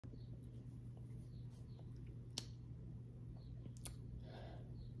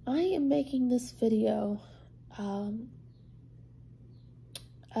I am making this video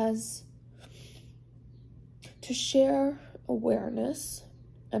as to share awareness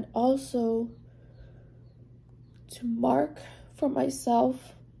and also to mark for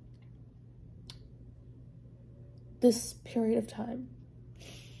myself this period of time.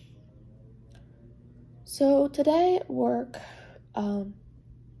 So today at work, an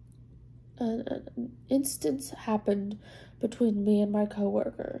instance happened between me and my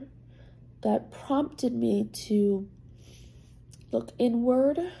coworker that prompted me to look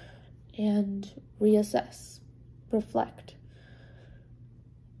inward and reassess, reflect.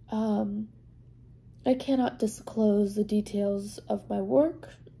 I cannot disclose the details of my work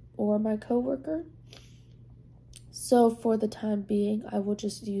or my coworker, so for the time being, I will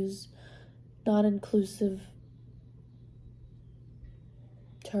just use non-inclusive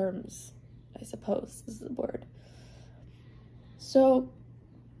terms, I suppose is the word. So,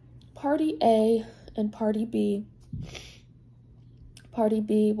 Party A and Party B. Party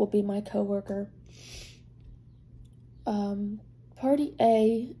B will be my coworker. Party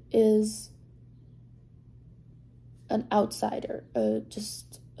A is an outsider,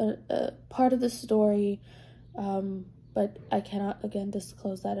 just a part of the story, but I cannot, again,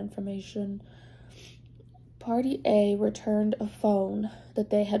 disclose that information. Party A returned a phone that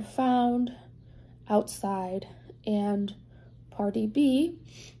they had found outside, and Party B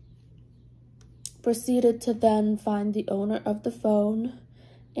proceeded to then find the owner of the phone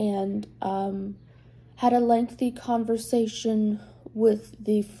and had a lengthy conversation with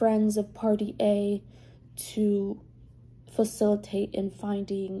the friends of Party A to facilitate in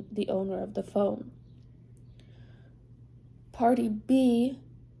finding the owner of the phone. Party B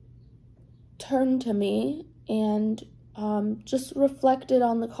turned to me and just reflected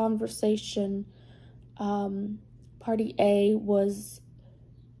on the conversation. Party A was,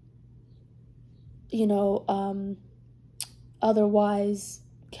 otherwise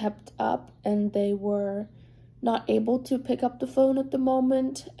kept up, and they were not able to pick up the phone at the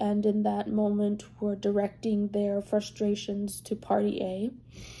moment, and in that moment were directing their frustrations to Party A.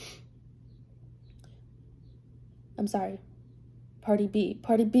 I'm sorry, Party B.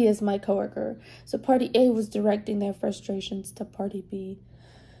 Party B is my coworker. So Party A was directing their frustrations to Party B.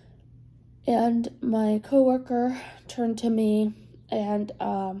 And my coworker turned to me and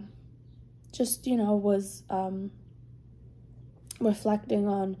was reflecting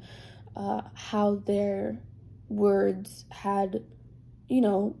on how their words had,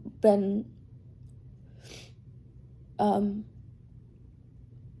 been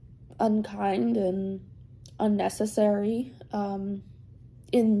unkind and unnecessary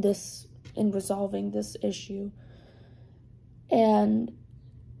in resolving this issue. And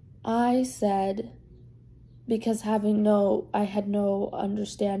I said, because I had no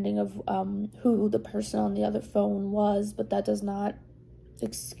understanding of who the person on the other phone was, but that does not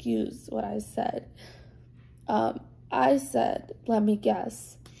excuse what I said. I said, let me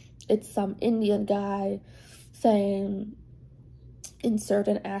guess, it's some Indian guy saying, insert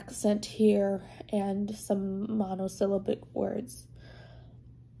an accent here, and some monosyllabic words.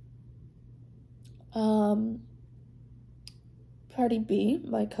 Party B,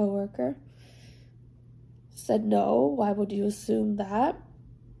 my coworker, said, no, why would you assume that?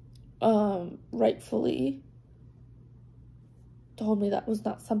 Rightfully told me that was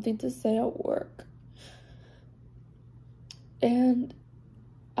not something to say at work. And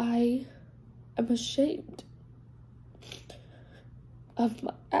I am ashamed of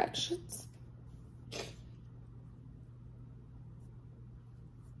my actions.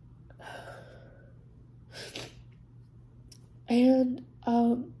 And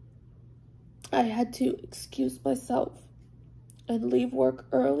I had to excuse myself and leave work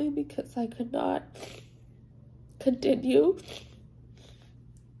early because I could not continue.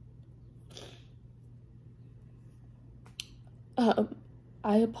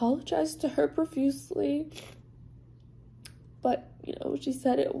 I apologized to her profusely, but she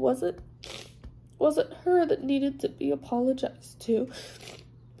said it wasn't her that needed to be apologized to,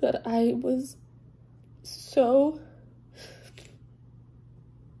 that I was so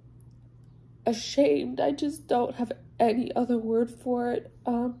ashamed. I just don't have any other word for it.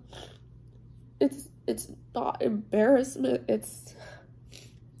 It's not embarrassment. It's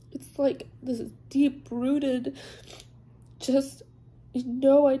like this is deep-rooted, just,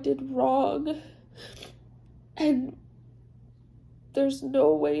 I did wrong, and there's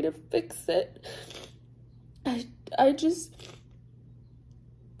no way to fix it.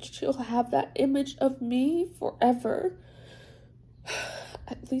 She'll have that image of me forever.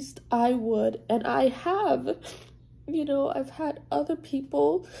 At least I would, and I have You know, I've had other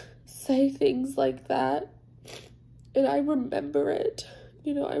people say things like that, and I remember it.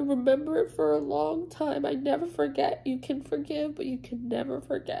 You know, I remember it for a long time. I never forget. You can forgive, but you can never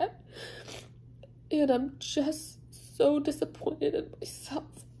forget. And I'm just so disappointed in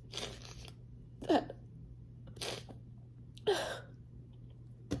myself that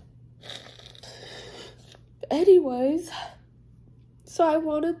anyways, so I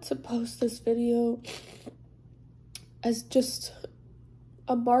wanted to post this video as just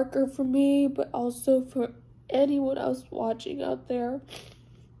a marker for me, but also for anyone else watching out there.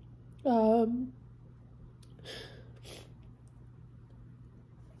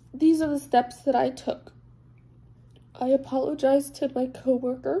 These are the steps that I took. I apologized to my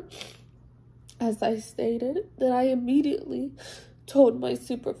coworker, as I stated, that I immediately told my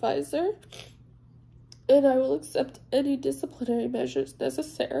supervisor, and I will accept any disciplinary measures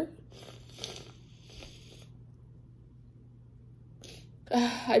necessary.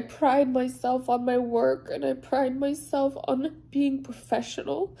 I pride myself on my work, and I pride myself on being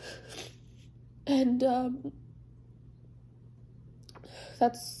professional. And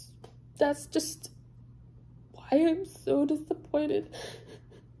that's just why I'm so disappointed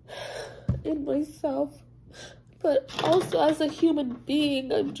in myself. But also as a human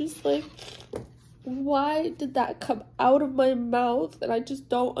being, I'm just like, why did that come out of my mouth? And I just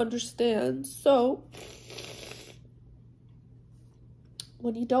don't understand. So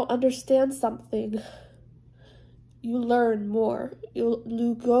when you don't understand something, you learn more.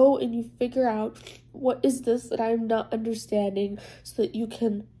 You go and you figure out, what is this that I'm not understanding, so that you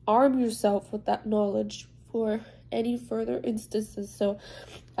can arm yourself with that knowledge for any further instances. So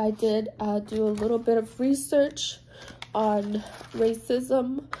I did do a little bit of research on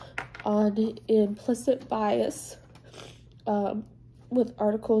racism, on implicit bias, with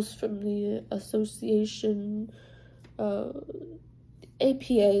articles from the association,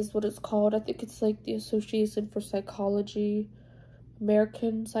 APA is what it's called. I think it's like the Association for Psychology,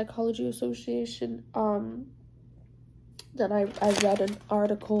 American Psychology Association. Then I read an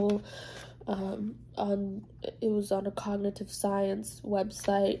article it was on a cognitive science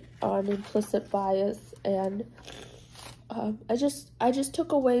website on implicit bias, and I just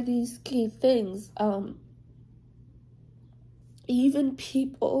took away these key things. Even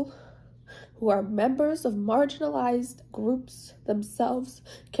people who are members of marginalized groups themselves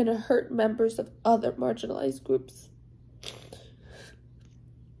can hurt members of other marginalized groups.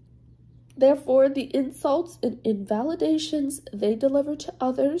 Therefore, the insults and invalidations they deliver to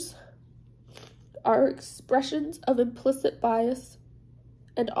others are expressions of implicit bias,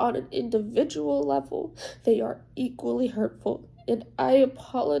 and on an individual level, they are equally hurtful. And I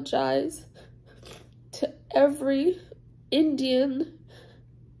apologize to every Indian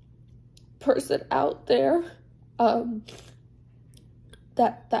person out there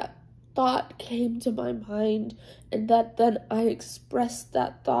that thought came to my mind, and that then I expressed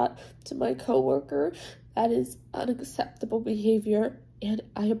that thought to my coworker. That is unacceptable behavior, and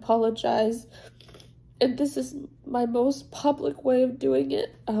I apologize. And this is my most public way of doing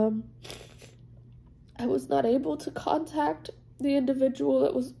it. I was not able to contact the individual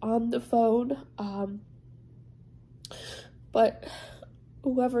that was on the phone, but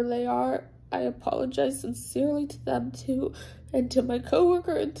whoever they are, I apologize sincerely to them too, and to my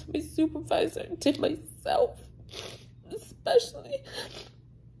coworker, and to my supervisor, and to myself especially.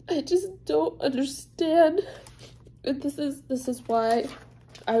 I just don't understand. And this is why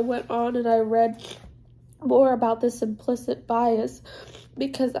I went on and I read more about this implicit bias,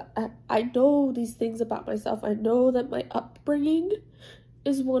 because I know these things about myself. I know that my upbringing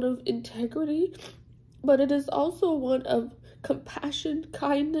is one of integrity, but it is also one of compassion,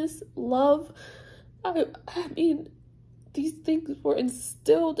 kindness, love. I mean, these things were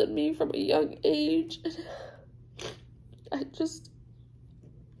instilled in me from a young age.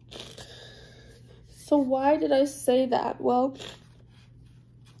 So why did I say that? Well,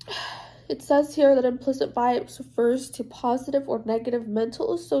 it says here that implicit bias refers to positive or negative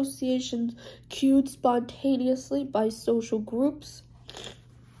mental associations cued spontaneously by social groups.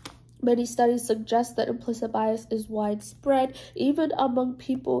 Many studies suggest that implicit bias is widespread, even among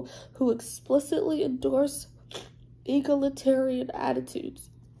people who explicitly endorse egalitarian attitudes.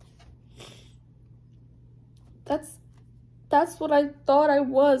 That's what I thought I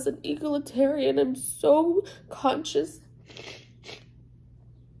was, an egalitarian. I'm so conscious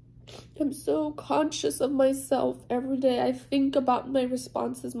of myself every day. I think about my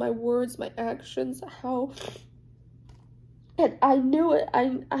responses, my words, my actions, how, and I knew it.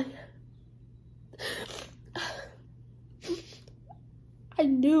 I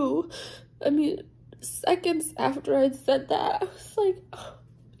knew. I mean, seconds after I'd said that, I was like, oh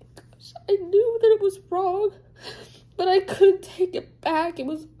my gosh, I knew that it was wrong, but I couldn't take it back. It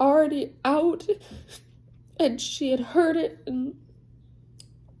was already out, and she had heard it, and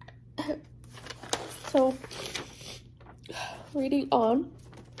so, reading on.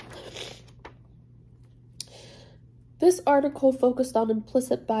 This article focused on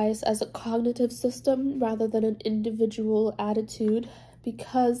implicit bias as a cognitive system rather than an individual attitude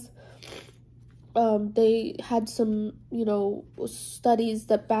because they had some, studies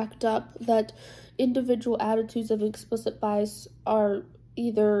that backed up that individual attitudes of explicit bias are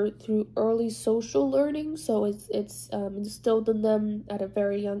either through early social learning, so it's instilled in them at a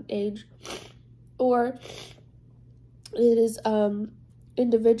very young age, or it is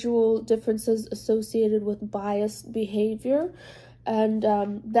individual differences associated with biased behavior, and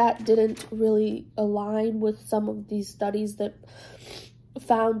that didn't really align with some of these studies that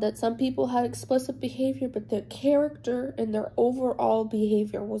found that some people had explicit behavior, but their character and their overall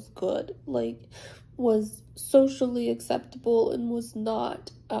behavior was good, was socially acceptable and was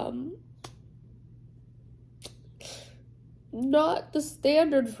not the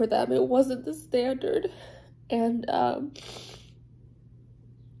standard for them. It wasn't the standard. And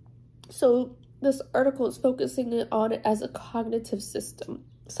so this article is focusing on it as a cognitive system,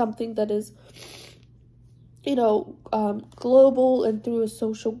 something that is, global and through a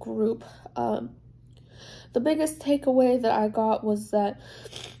social group. The biggest takeaway that I got was that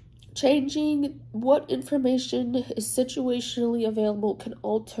changing what information is situationally available can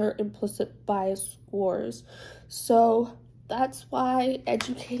alter implicit bias scores. So that's why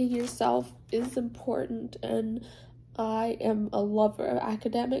educating yourself is important, and I am a lover of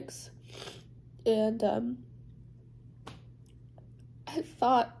academics. And I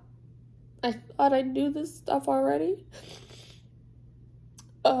thought I knew this stuff already.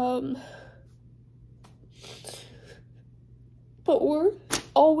 But we're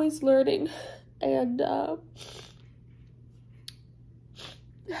always learning, and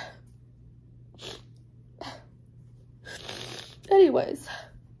anyways,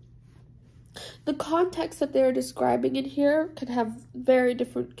 the context that they're describing in here can have very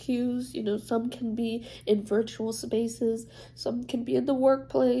different cues. Some can be in virtual spaces, some can be in the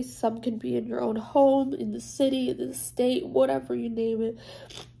workplace, some can be in your own home, in the city, in the state, whatever you name it.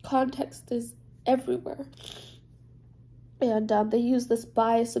 Context is everywhere. And they use this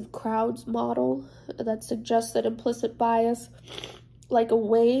bias of crowds model that suggests that implicit bias, like a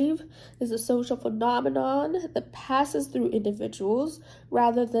wave, is a social phenomenon that passes through individuals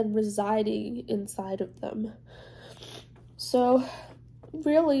rather than residing inside of them. So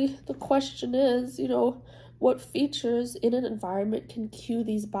really the question is, what features in an environment can cue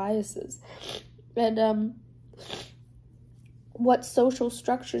these biases? And what social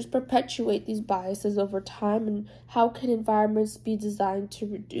structures perpetuate these biases over time, and how can environments be designed to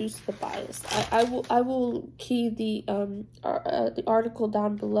reduce the bias? I will key the article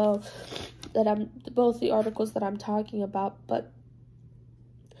down below both the articles that I'm talking about, but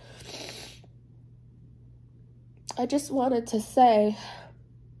I just wanted to say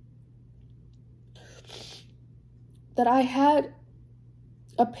that I had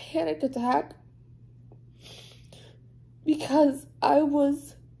a panic attack because I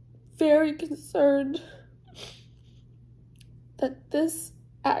was very concerned that this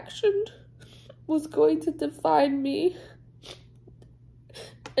action was going to define me,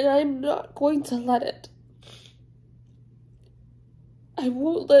 and I'm not going to let it. I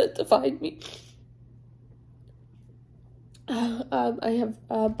won't let it define me. I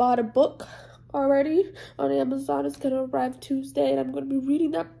have bought a book already on Amazon. It's going to arrive Tuesday, and I'm going to be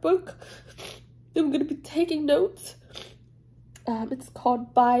reading that book. I'm going to be taking notes. It's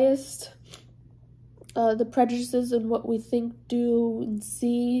called Biased, The Prejudices and What We Think, Do, and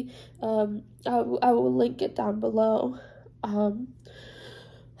See. I will link it down below. I'm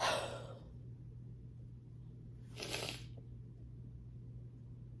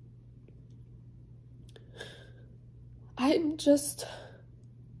just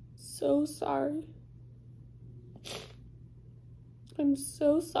so sorry. I'm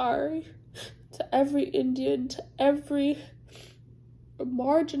so sorry to every Indian, to every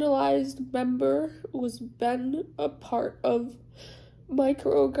marginalized member who's been a part of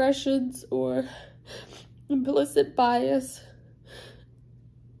microaggressions or implicit bias.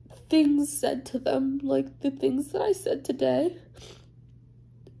 Things said to them, like the things that I said today.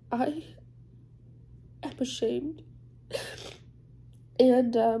 I am ashamed.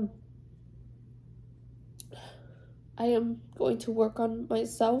 And I am going to work on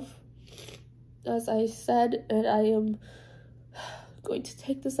myself, as I said, and I am going to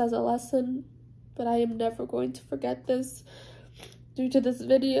take this as a lesson but I am never going to forget this due to this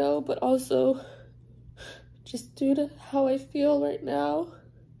video, but also just due to how I feel right now.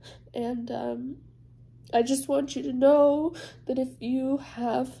 And I just want you to know that if you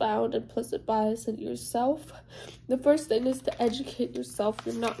have found implicit bias in yourself, the first thing is to educate yourself.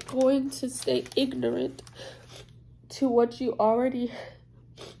 You're not going to stay ignorant to what you already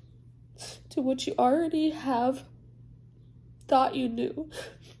have thought you knew.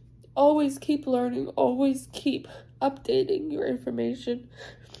 Always keep learning, always keep updating your information,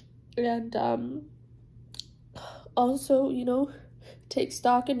 and also, you know, take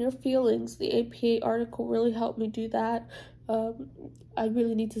stock in your feelings. The APA article really helped me do that. I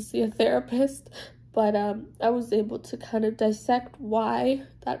really need to see a therapist, but I was able to kind of dissect why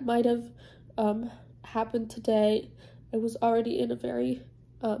that might have happened today. I was already in a very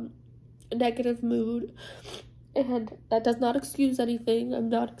negative mood, and that does not excuse anything. I'm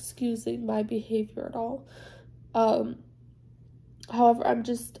not excusing my behavior at all. However, I'm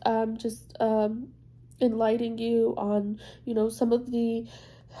just enlightening you on, you know, some of the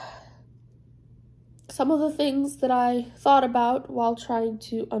things that I thought about while trying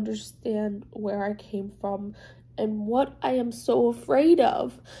to understand where I came from and what I am so afraid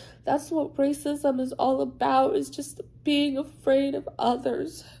of. That's what racism is all about, is just being afraid of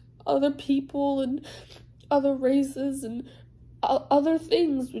others, other people and other races and other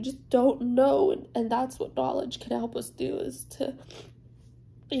things we just don't know. And that's what knowledge can help us do, is to,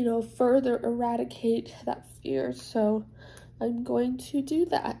 you know, further eradicate that fear. So I'm going to do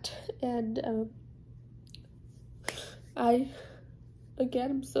that. And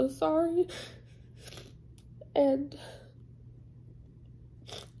I'm so sorry. And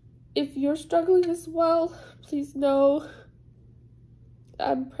if you're struggling as well, please know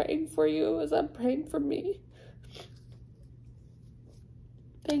I'm praying for you as I'm praying for me.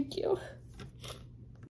 Thank you.